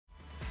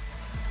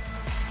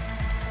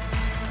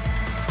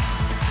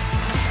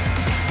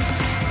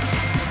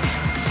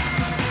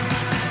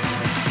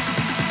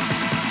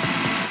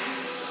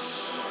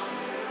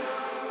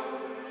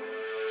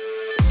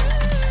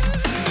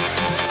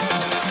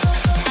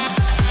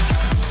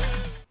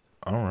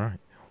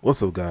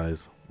What's up,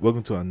 guys?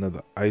 Welcome to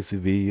another icy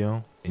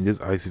video. In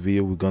this icy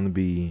video, I'm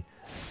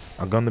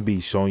gonna be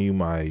showing you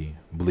my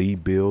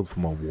bleed build for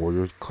my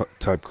warrior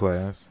type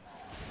class.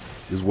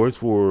 This works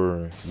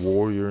for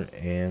warrior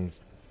and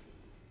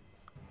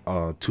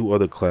two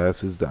other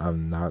classes that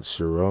I'm not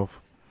sure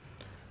of.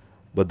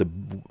 But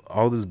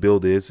all this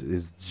build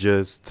is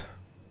just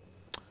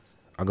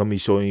I'm gonna be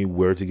showing you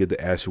where to get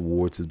the Ash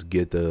Award to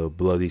get the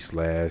bloody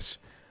slash.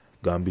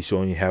 Gonna be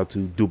showing you how to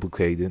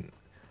duplicate it.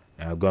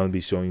 And I'm gonna be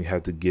showing you how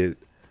to get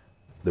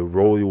the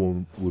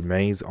Royal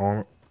Remains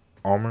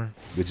armor,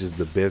 which is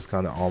the best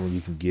kind of armor you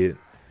can get,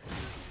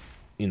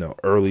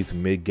 early to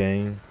mid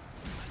game.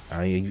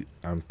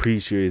 I'm pretty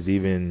sure it's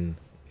even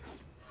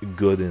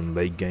good in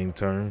late game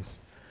terms.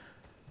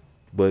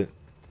 And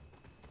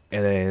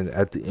then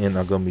at the end,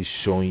 I'm gonna be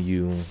showing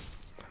you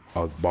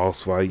a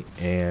boss fight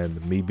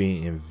and me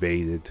being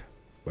invaded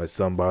by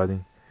somebody.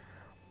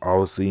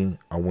 Obviously,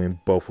 I win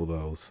both of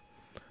those.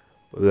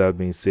 With that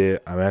being said,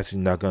 I'm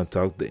actually not gonna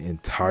talk the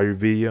entire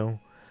video.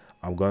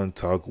 I'm gonna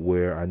talk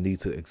where I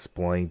need to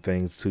explain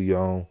things to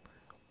y'all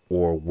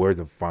or where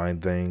to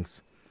find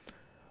things.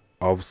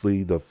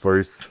 Obviously, the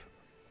first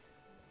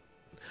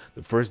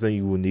thing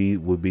you will need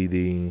would be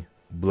the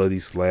bloody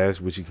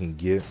slash, which you can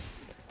get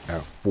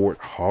at Fort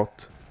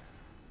Halt,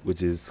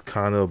 which is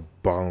kind of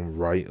bottom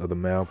right of the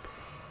map.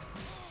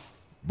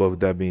 But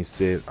with that being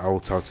said, I will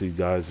talk to you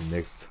guys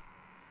next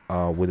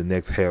when the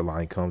next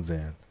headline comes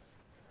in.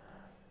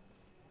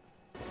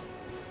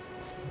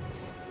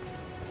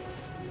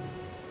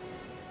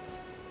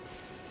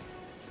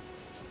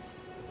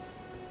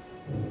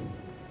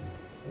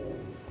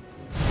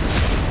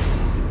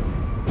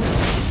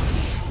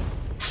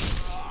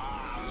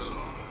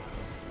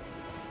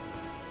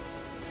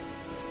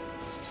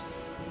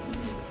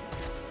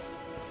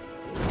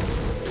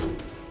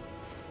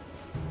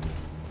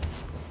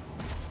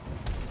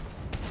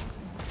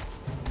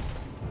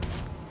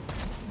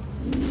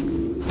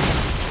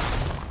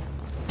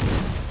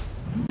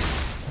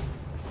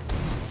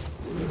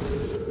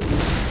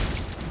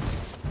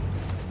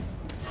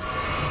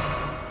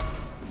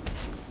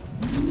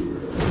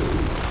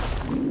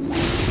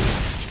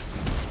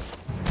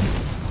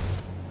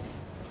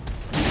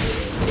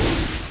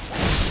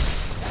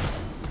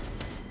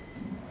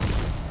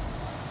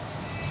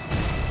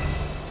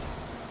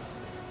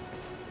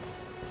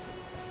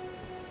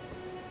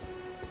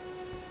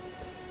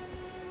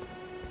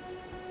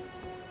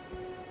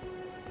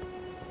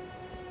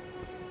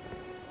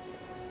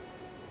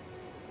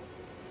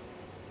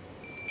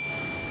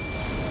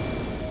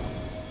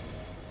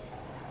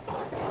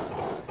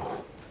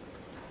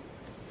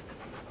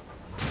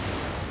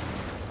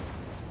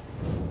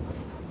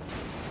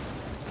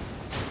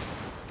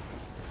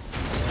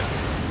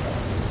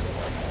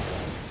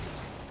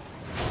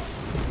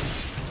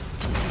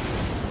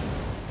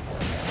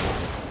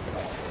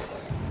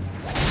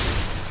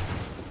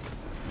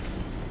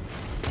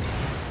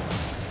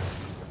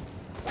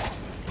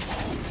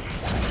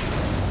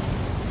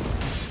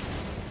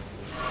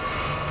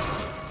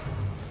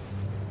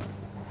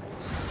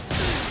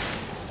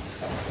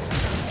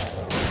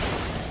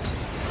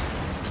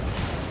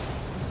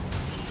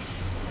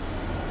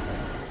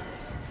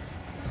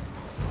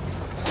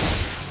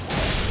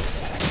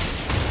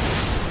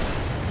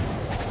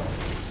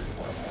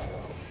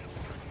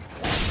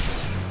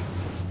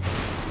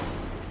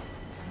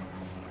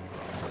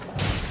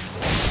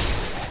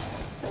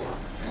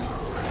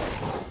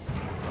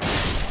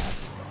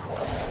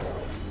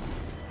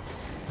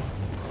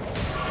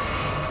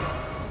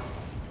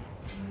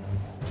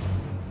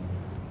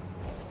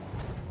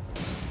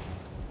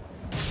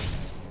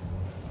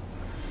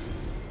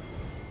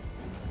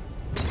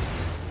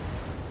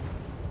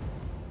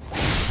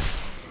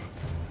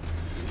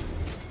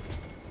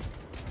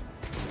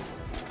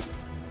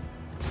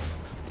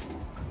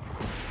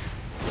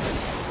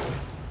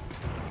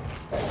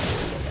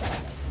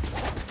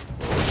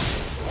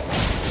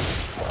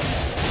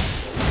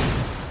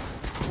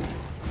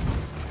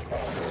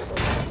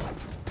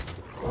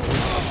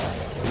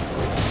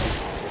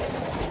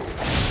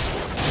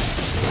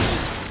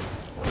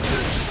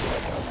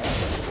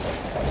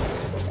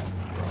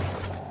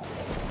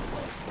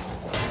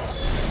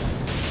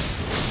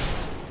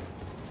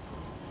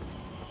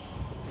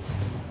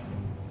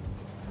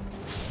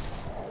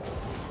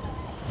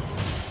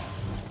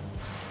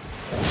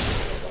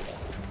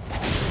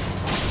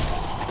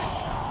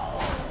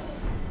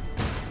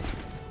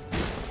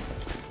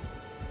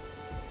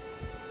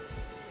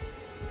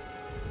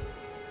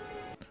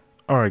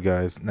 Alright,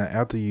 guys, now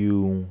after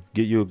you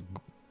get your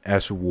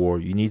Ash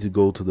Award, you need to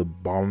go to the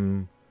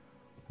bottom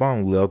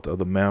left of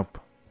the map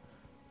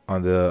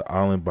on the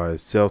island by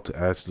itself to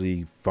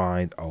actually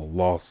find a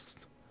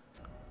lost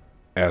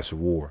Ash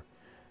Award.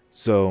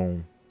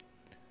 So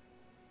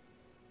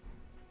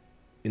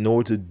in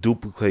order to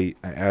duplicate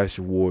an Ash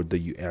Award that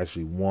you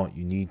actually want,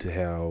 you need to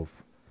have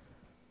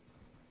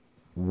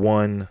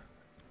one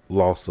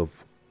loss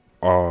of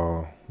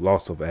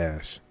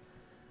Ash.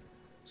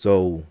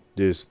 So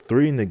there's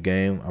 3 in the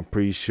game, I'm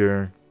pretty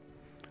sure.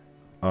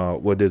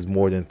 Well, there's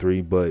more than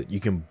 3, but you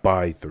can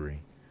buy 3.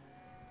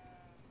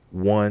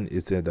 One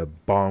is at the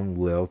bottom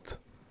left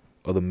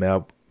of the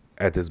map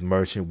at this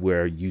merchant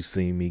where you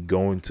see me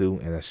going to,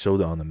 and I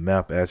showed it on the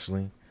map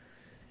actually.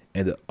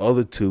 And the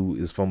other 2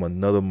 is from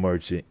another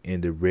merchant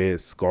in the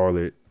red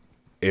scarlet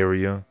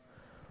area,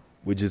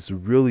 which is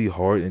really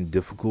hard and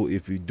difficult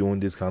if you're doing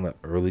this kind of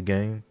early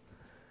game.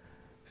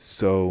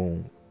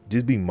 So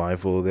just be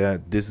mindful of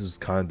that. This is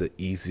kind of the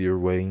easier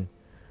way.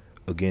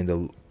 Again,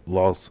 the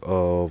loss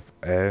of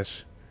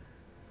Ash,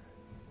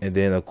 and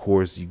then of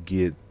course you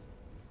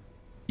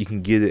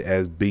can get it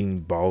as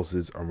being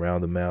bosses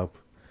around the map.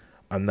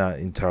 I'm not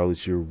entirely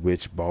sure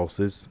which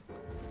bosses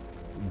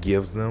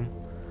gives them,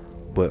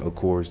 but of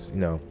course, you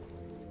know,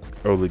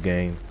 early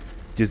game,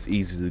 just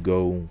easy to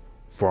go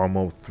farm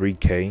up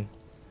 3k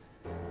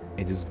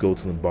and just go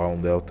to the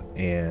bottom left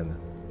and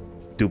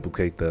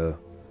duplicate the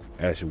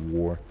Ash of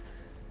War.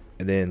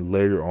 And then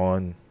later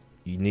on,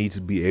 you need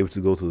to be able to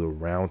go to the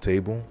round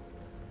table.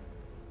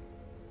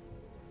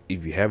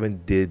 If you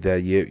haven't did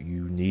that yet,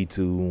 you need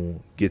to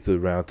get to the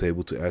round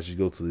table to actually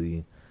go to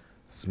the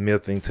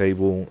smithing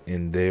table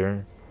in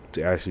there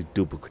to actually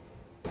duplicate.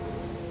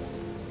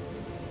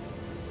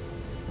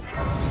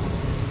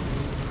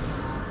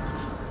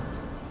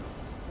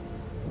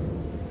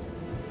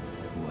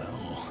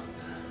 Well,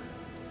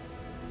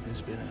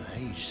 it's been an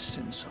age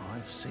since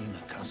I've seen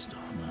a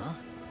customer.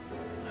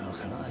 How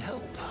can I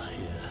help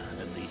here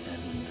at the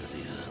end of the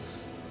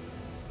earth?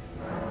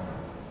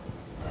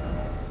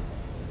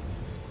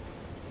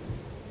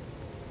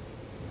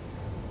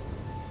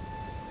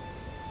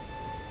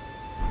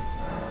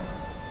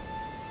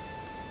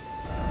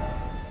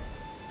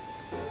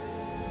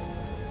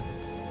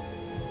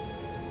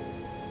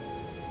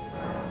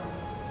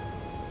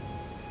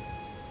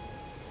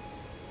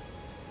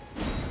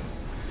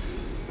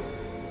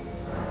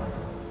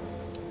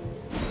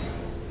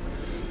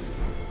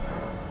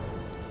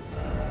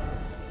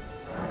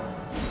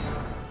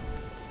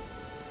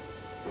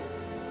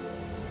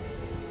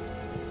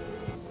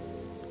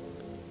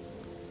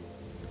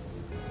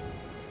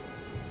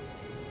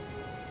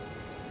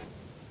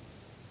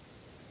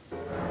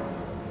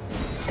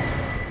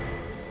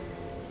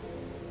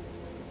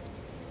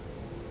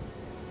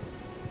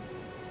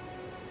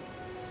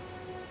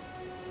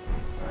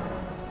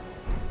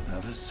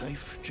 Have a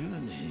safe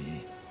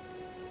journey.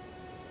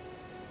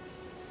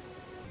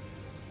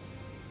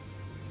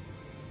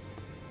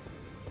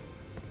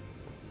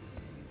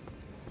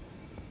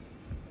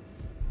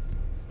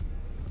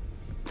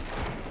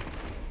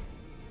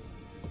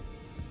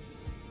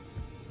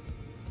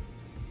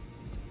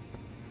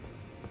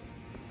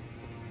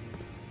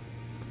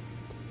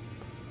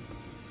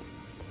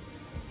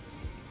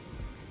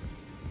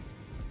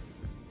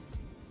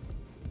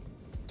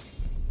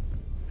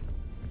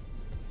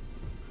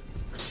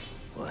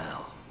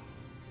 Well,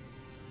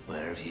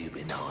 where have you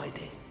been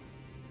hiding?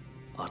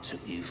 I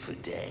took you for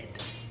dead.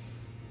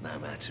 No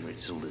matter,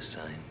 it's all the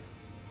same.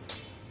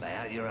 Lay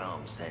out your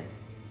arms then.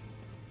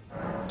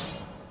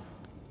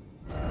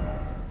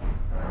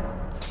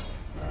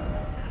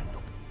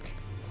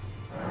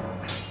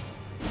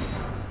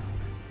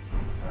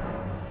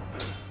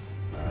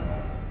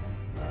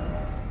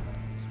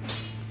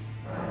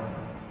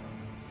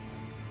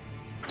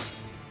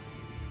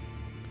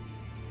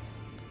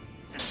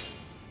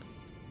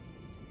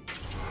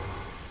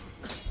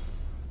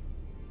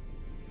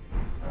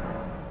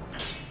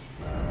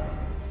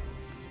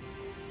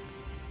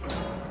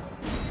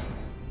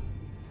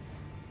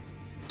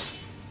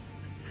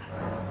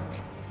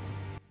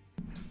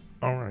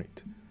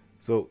 Alright,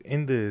 so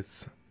in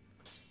this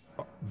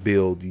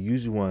build, you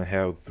usually want to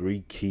have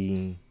 3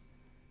 key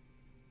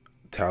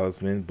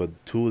talismans, but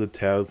 2 of the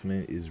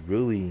talismans is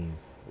really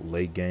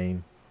late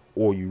game,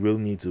 or you really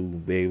need to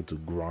be able to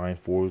grind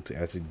for it to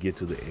actually get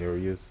to the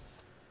areas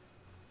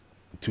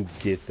to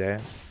get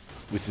that,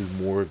 which is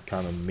more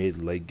kind of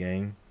mid-late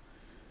game.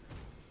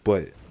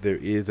 But there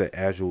is an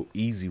actual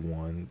easy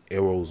one,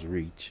 Arrow's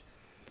Reach,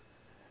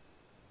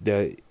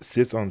 that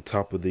sits on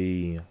top of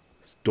the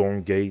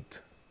Stormhill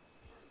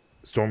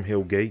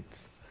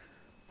gates,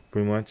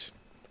 pretty much.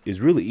 It's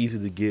really easy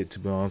to get, to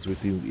be honest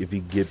with you. If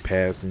you get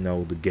past, you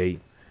know, the gate,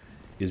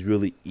 it's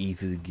really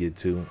easy to get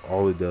to.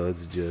 All it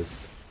does is just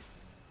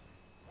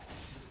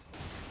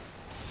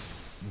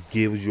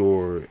gives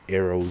your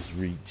arrows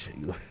reach.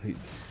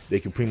 They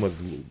can pretty much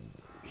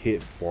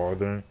hit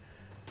farther,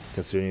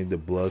 considering the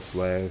blood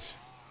slash.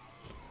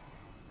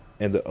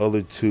 And the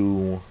other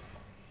 2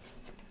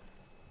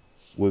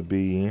 would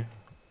be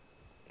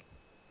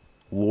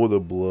Lord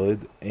of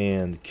Blood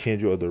and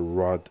Kindred of the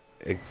Rot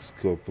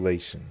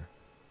Exultation.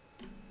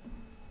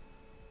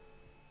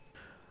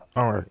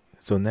 Alright,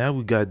 so now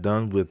we got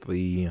done with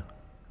the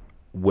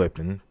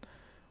weapon.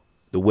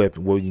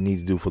 What you need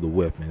to do for the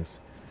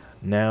weapons.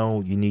 Now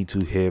you need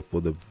to head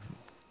for the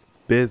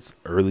best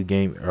early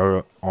game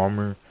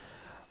armor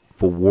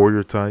for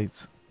warrior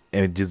types,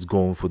 and just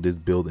going for this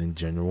build in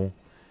general.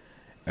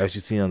 As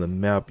you see on the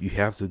map, you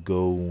have to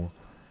go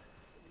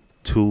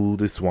to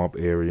the swamp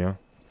area,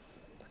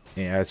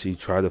 and actually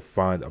try to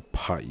find a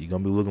pot. You're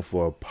gonna be looking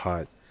for a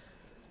pot.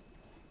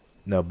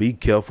 Now be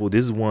careful.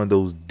 This is one of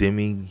those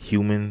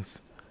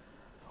demi-humans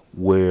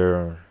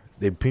where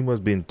they've pretty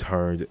much been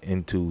turned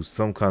into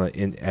some kind of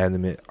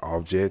inanimate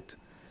object,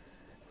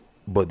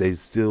 but they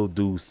still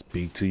do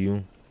speak to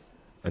you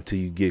until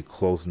you get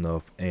close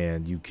enough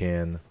and you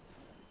can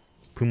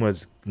pretty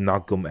much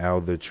knock them out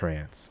of their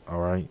trance.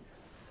 Alright,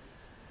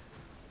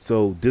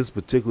 so this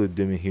particular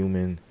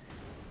demi-human,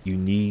 you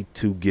need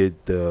to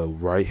get the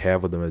right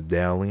half of the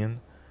medallion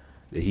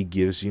that he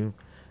gives you.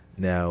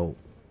 Now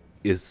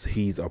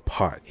he's a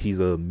pot. He's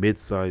a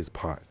mid-sized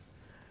pot.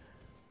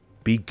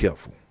 Be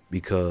careful,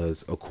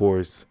 because of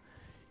course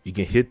you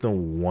can hit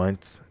them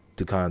once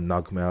to kind of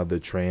knock them out of their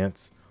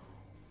trance,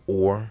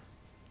 or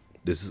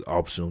this is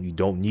optional, you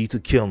don't need to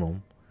kill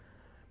them,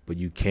 but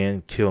you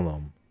can kill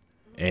them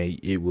and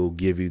it will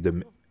give you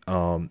the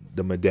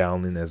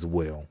medallion as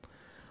well.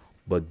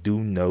 But do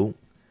note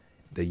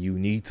that you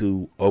need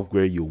to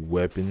upgrade your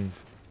weapon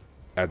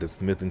at the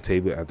smithing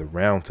table, at the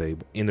round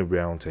table, in the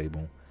round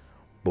table,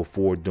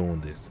 before doing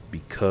this,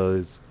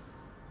 because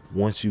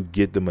once you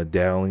get the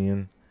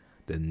medallion,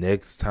 the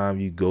next time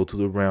you go to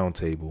the round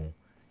table,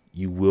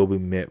 you will be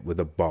met with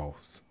a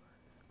boss,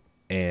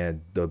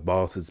 and the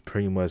boss is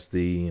pretty much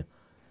the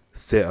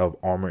set of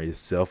armor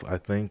itself, I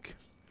think,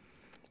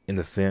 in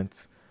a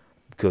sense,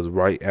 because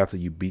right after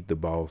you beat the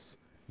boss,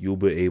 you'll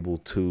be able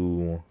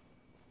to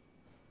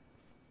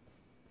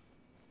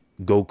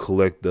go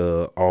collect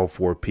all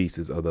 4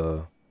 pieces of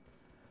the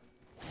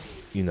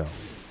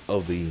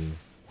of the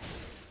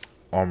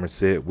armor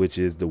set, which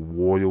is the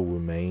Royal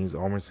Remains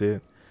armor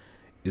set.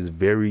 Is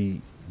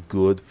very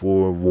good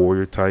for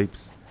warrior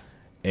types,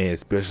 and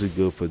especially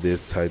good for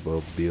this type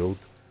of build,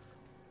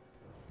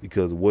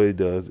 because what it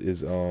does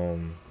is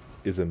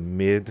a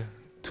mid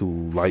to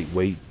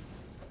lightweight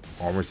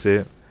armor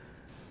set,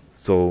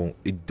 so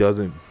it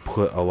doesn't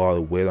put a lot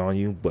of weight on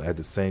you, but at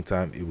the same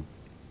time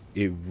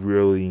it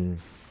really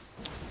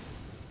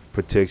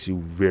protects you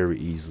very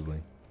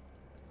easily.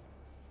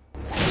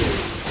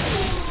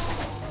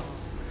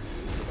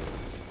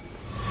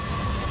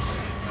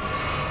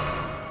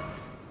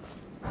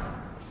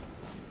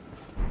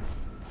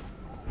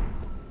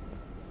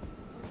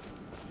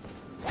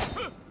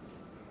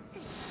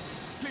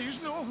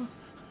 Please, no.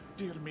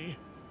 Dear me.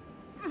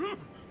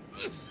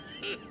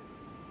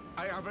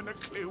 I haven't a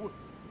clue.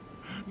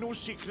 No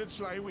secrets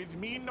lie with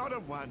me, not a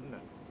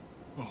one.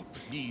 Oh,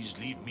 please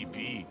leave me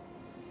be.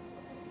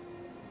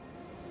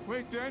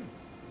 Wait then.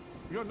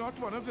 You're not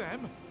one of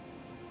them?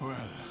 Well,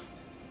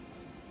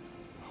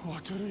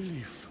 what a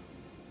relief.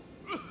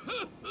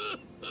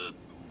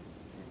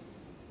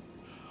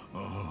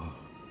 Oh,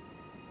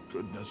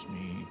 goodness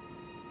me.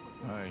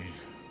 I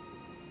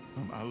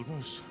am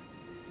Albus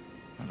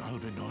and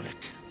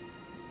Albinoric.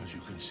 As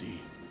you can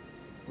see,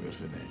 we're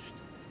finished.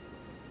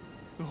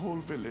 The whole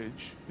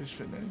village is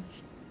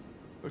finished.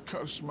 The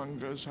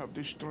cursemongers have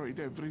destroyed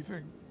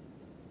everything.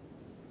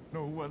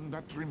 No one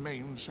that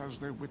remains has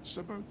their wits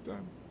about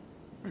them.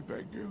 I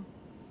beg you.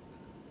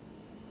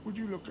 Would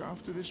you look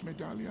after this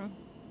medallion?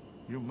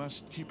 You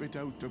must keep it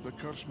out of the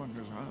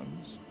cursemongers'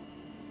 hands.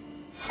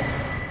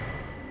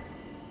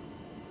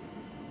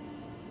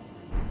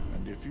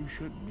 And if you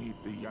should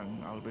meet the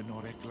young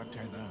Albinoric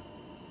Latena,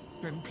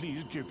 then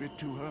please give it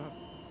to her.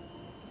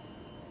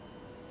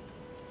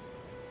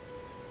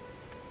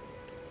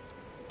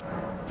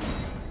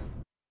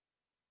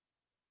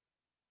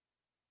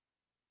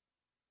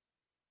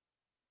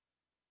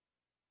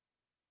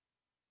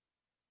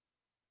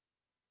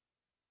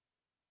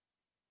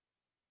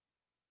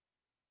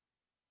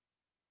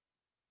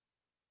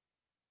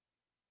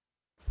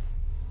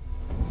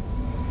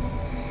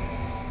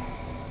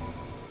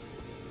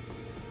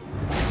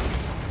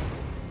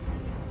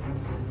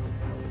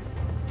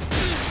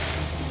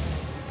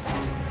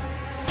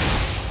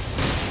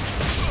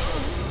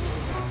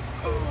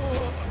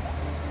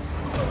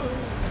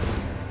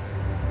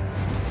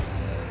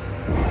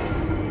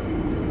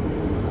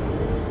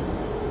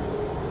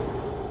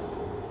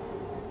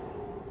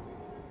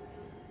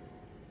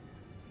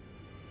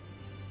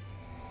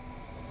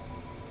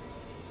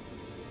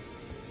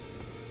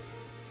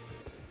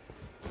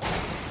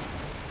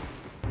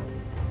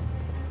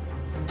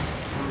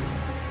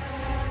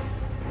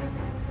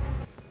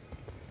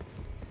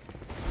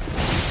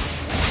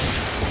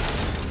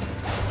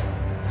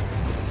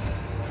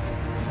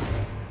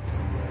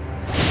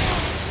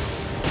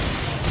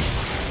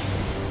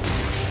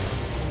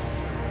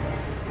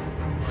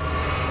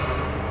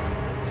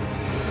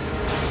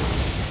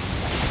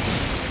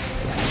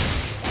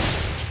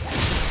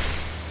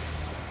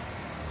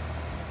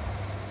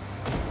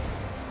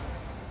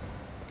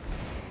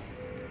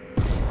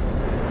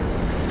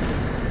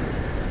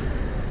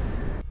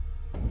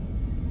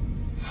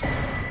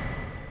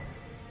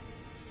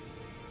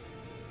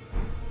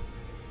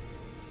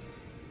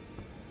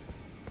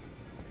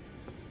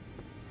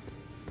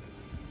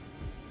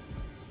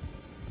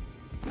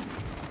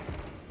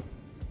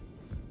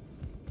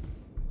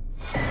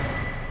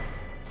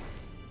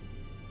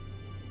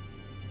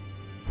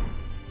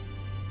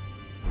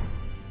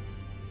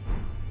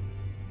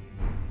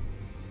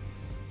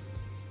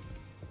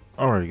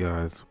 Alright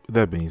guys, with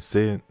that being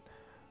said,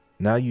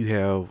 now you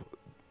have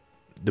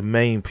the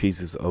main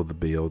pieces of the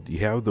build. You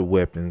have the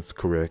weapons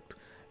correct,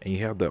 and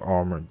you have the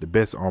armor, the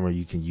best armor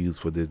you can use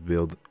for this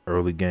build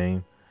early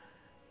game,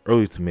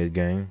 early to mid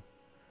game.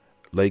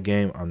 Late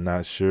game, I'm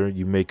not sure.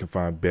 You may can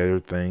find better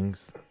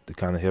things to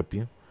kind of help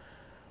you.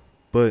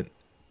 But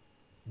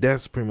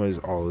that's pretty much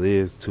all it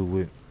is to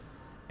it.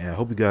 And I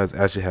hope you guys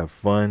actually have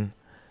fun.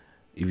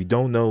 If you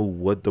don't know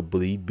what the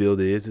bleed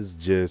build is, it's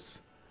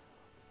just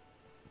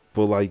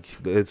for, like,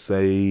 let's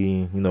say,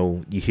 you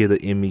know, you hit an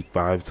enemy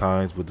 5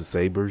 times with the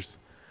sabers,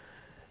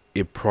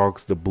 it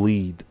procs the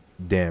bleed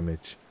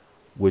damage,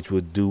 which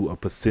would do a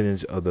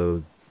percentage of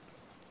the,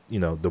 you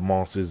know, the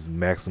monster's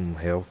maximum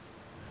health,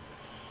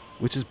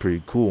 which is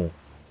pretty cool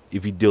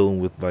if you're dealing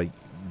with like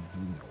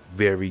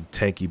very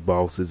tanky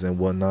bosses and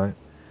whatnot.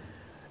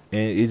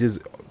 And it just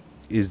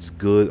is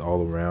good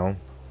all around.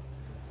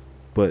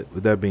 But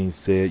with that being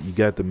said, you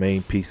got the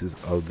main pieces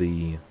of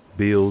the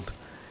build.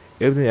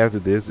 Everything after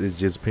this is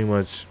just pretty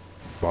much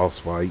boss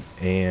fight,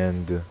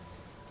 and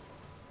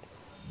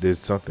there's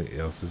something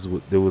else.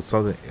 There was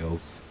something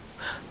else.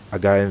 I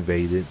got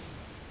invaded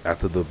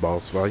after the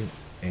boss fight,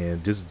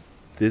 and this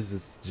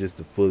is just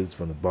the footage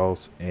from the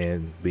boss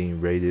and being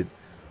raided.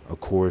 Of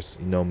course,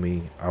 you know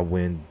me, I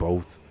win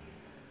both.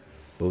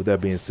 But with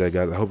that being said,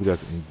 guys, I hope you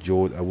guys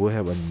enjoyed. I will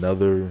have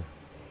another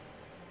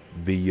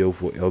video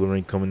for Elden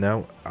Ring coming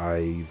out.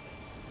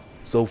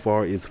 So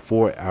far it's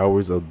 4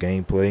 hours of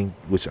gameplay,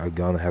 which I'm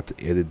gonna have to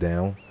edit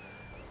down.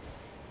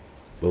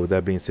 But with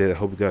that being said, I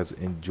hope you guys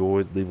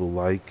enjoyed. Leave a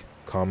like,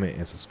 comment,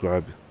 and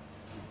subscribe.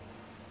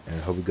 And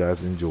I hope you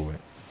guys enjoy.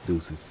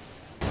 Deuces.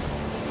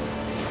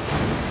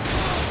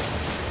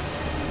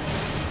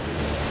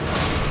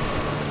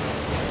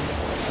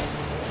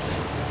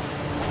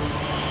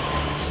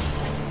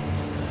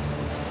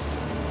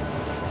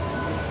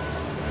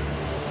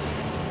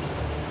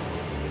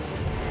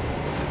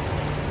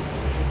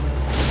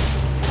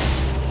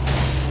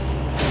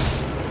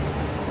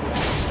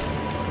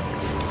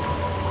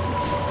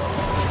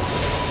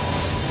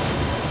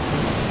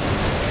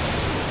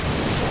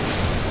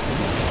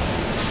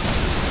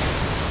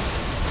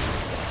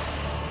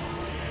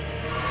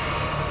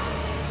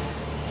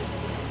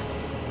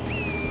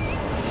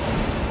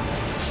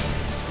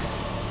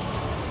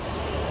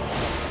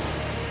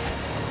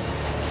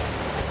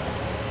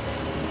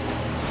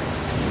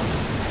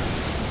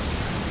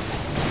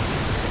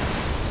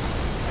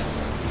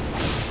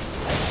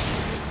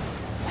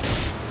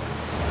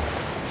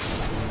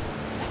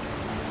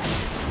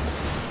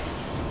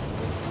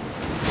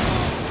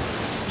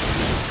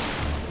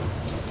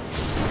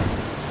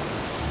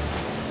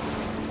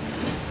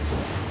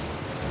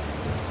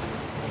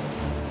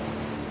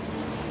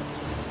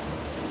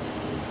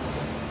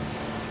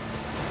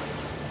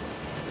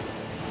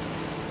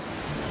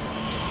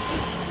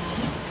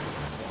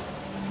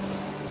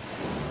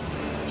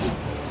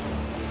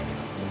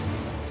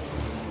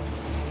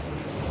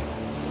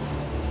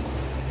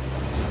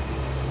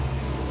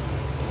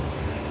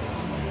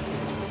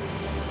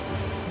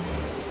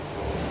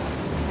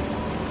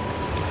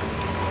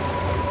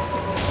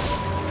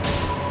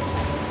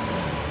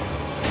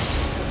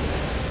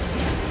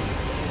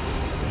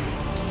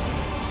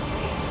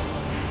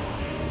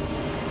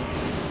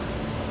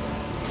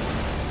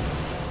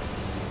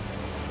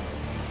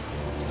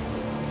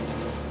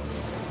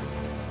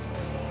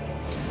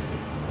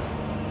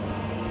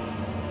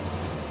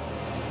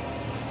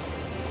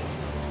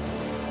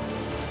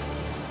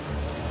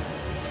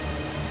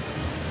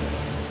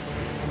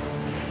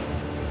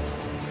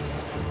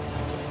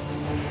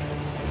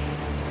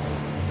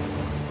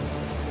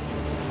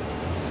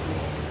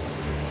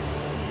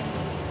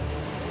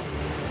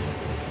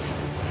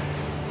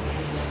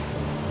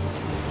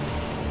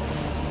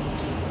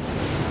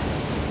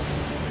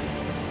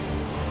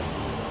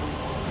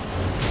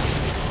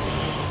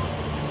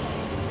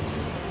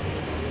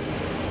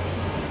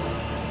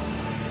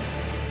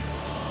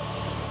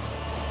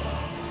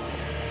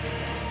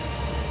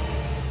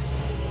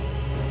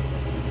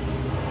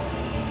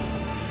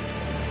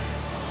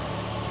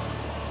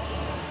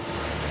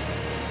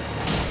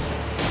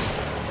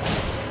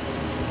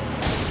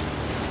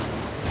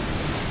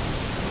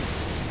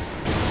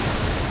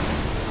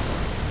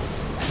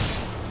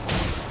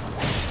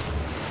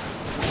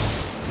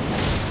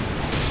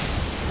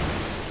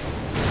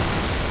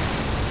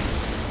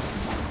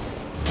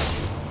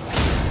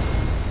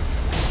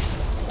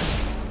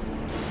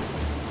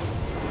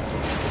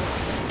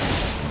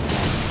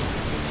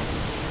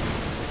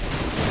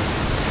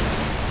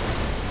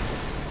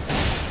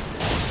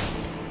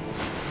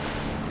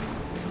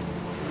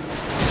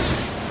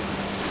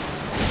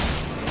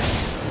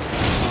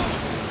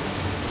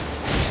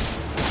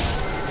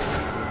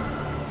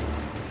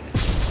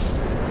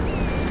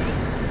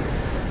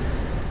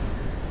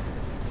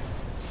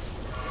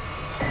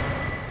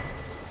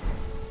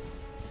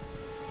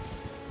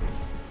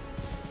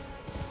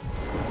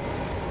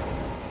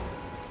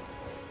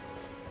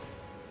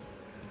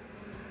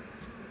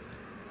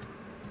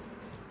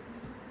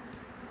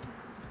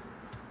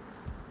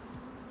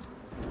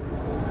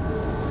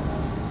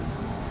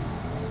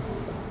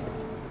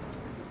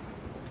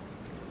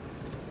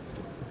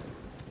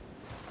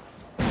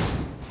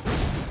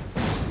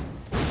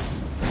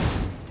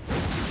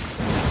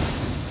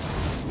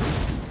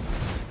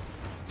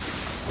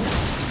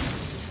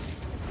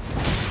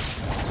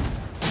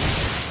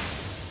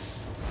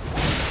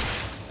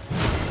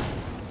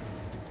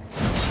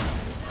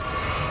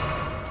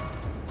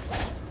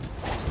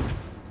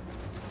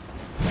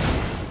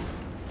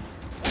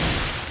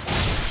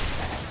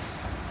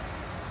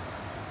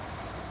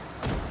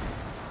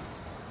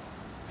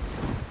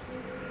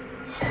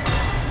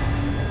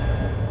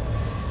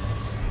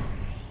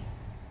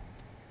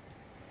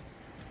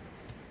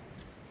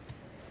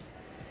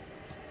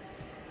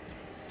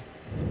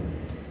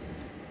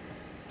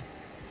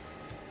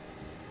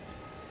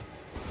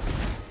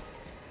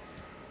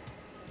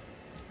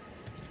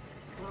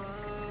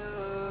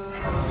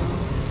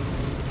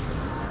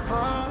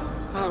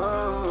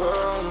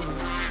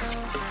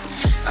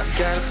 I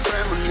got a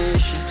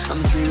premonition,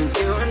 I'm dreaming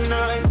you and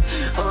I.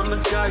 All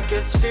my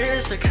darkest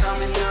fears are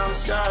coming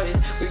outside.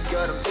 We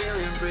got a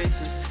billion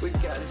races, we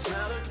got this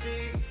melody.